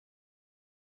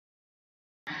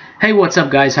Hey, what's up,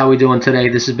 guys? How we doing today?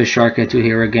 This is Bisharka2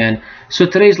 here again. So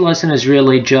today's lesson is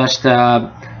really just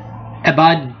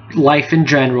about life in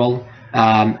general,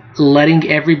 letting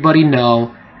everybody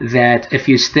know that if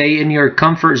you stay in your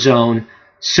comfort zone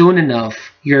soon enough,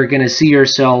 you're going to see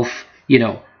yourself,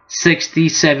 60,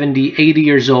 70, 80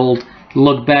 years old,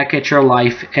 look back at your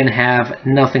life and have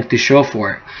nothing to show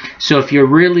for it. So if you're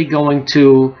really going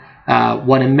to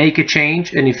want to make a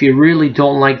change, and if you really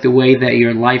don't like the way that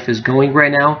your life is going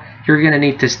right now, you're going to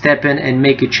need to step in and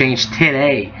make a change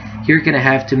today. You're going to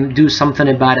have to do something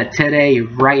about it today,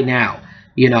 right now.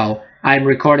 I'm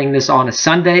recording this on a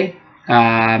Sunday.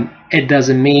 It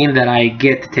doesn't mean that I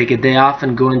get to take a day off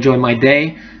and go enjoy my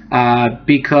day,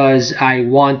 because I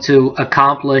want to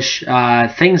accomplish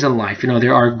things in life.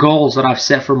 There are goals that I've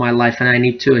set for my life and I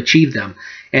need to achieve them.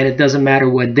 And it doesn't matter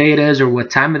what day it is or what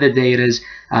time of the day it is.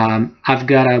 I've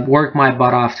got to work my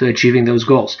butt off to achieving those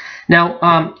goals.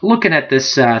 Now, looking at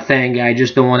this thing, I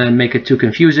just don't want to make it too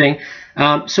confusing.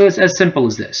 So it's as simple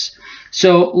as this.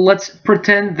 So let's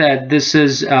pretend that this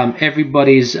is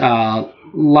everybody's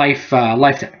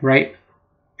lifetime, right?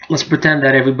 Let's pretend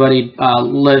that everybody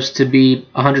lives to be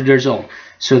 100 years old.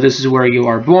 So this is where you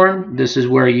are born. This is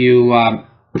where you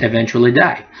eventually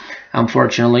die.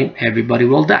 Unfortunately, everybody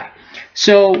will die.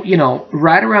 So,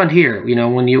 right around here,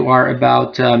 when you are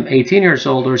about 18 years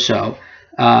old or so,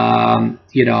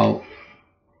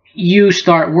 you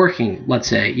start working, let's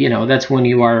say. That's when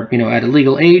you are, at a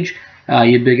legal age.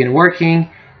 You begin working,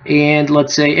 and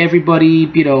let's say everybody,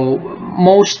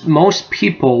 most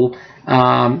people,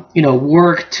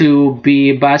 work to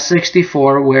be about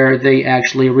 64 where they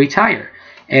actually retire.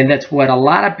 And that's what a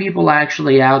lot of people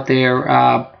actually out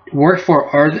there work for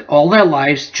all their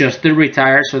lives, just to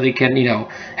retire so they can,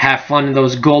 have fun in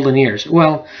those golden years.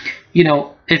 Well,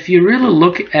 if you really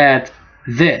look at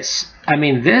this,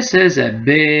 this is a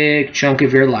big chunk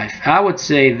of your life. I would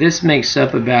say this makes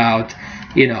up about,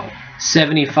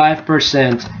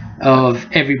 75% of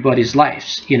everybody's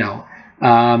lives,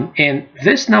 and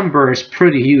this number is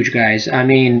pretty huge, guys.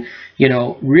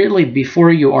 Really,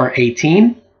 before you are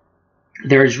 18,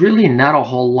 there's really not a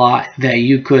whole lot that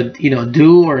you could,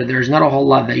 do, or there's not a whole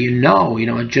lot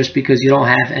that just because you don't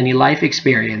have any life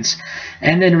experience.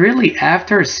 And then really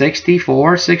after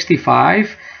 64,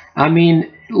 65,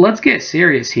 let's get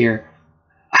serious here.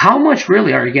 How much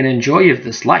really are you going to enjoy of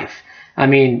this life?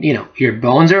 Your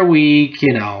bones are weak,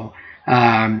 you don't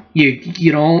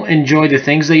enjoy the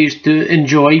things they used to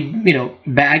enjoy,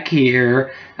 back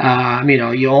here.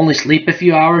 You only sleep a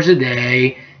few hours a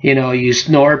day. You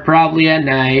snore probably at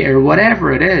night or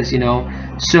whatever it is,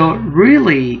 So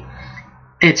really,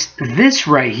 it's this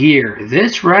right here.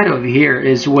 This right over here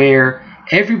is where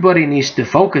everybody needs to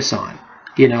focus on,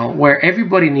 where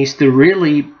everybody needs to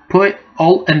really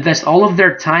invest all of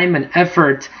their time and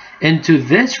effort into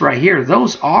this right here.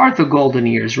 Those are the golden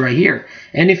years right here.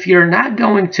 And if you're not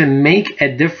going to make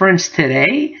a difference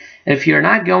today, if you're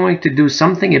not going to do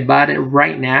something about it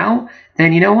right now,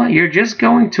 then you know what? You're just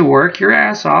going to work your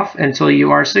ass off until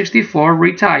you are 64,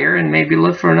 retire, and maybe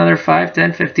live for another 5,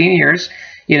 10, 15 years,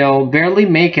 barely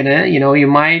making it. You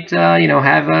might,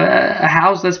 have a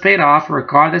house that's paid off, or a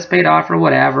car that's paid off, or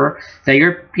whatever that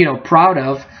you're, proud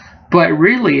of. But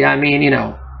really,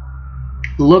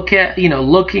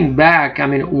 looking back,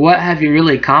 what have you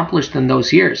really accomplished in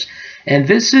those years? And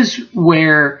this is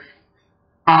where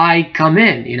I come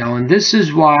in, and this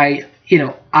is why,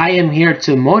 I am here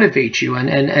to motivate you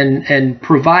and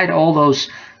provide all those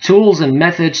tools and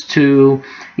methods to,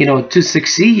 to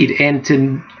succeed and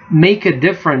to make a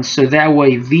difference. So that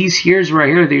way, these years right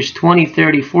here, these 20,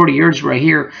 30, 40 years right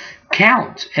here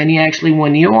count. And you actually,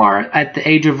 when you are at the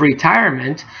age of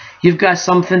retirement, you've got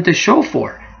something to show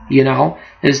for.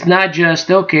 It's not just,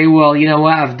 okay, well, you know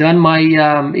what, I've done my,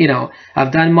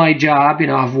 I've done my job,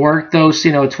 I've worked those,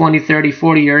 20, 30,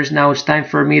 40 years. Now it's time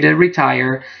for me to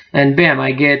retire. And bam,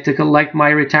 I get to collect my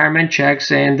retirement checks.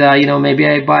 And, maybe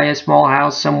I buy a small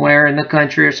house somewhere in the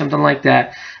country or something like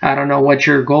that. I don't know what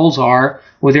your goals are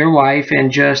with your wife,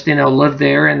 and just, live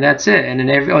there, and that's it. And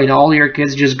then all your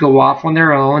kids just go off on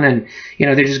their own, and,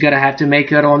 they just got to have to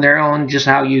make it on their own, just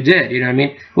how you did.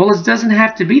 Well, it doesn't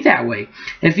have to be that way.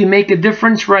 If you make a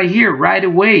difference right here, right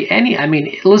away,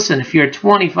 listen, if you're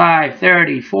 25,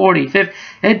 30, 40, 50,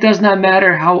 it does not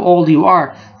matter how old you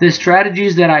are. The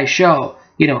strategies that I show,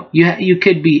 you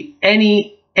could be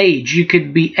any age, you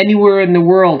could be anywhere in the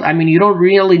world. You don't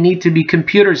really need to be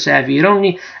computer savvy. You don't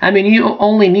need, you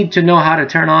only need to know how to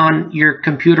turn on your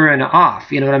computer and off.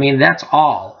 That's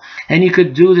all. And you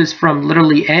could do this from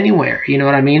literally anywhere, you know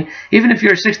what I mean? Even if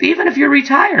you're 60, even if you're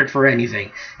retired for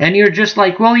anything, and you're just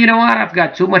like, well, you know what, I've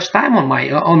got too much time on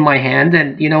my hand,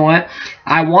 and you know what,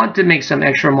 I want to make some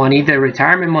extra money. The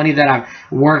retirement money that I've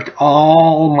worked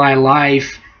all my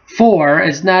life for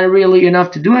is not really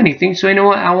enough to do anything, so you know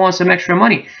what, I want some extra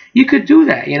money. You could do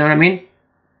that, you know what I mean?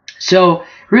 So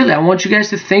really, I want you guys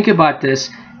to think about this,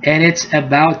 and it's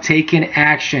about taking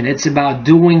action. It's about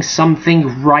doing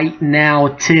something right now,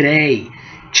 today,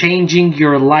 changing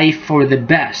your life for the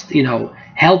best, you know,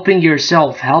 helping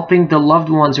yourself, helping the loved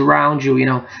ones around you, you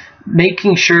know,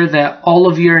 making sure that all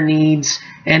of your needs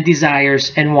and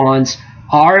desires and wants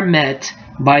are met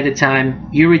by the time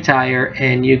you retire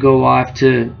and you go off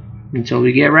to until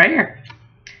we get right here.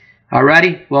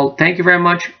 Alrighty, well, thank you very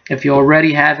much. If you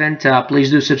already haven't, please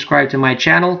do subscribe to my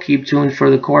channel. Keep tuned for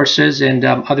the courses and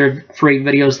other free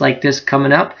videos like this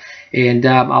coming up. And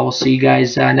I will see you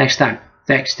guys next time.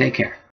 Thanks. Take care.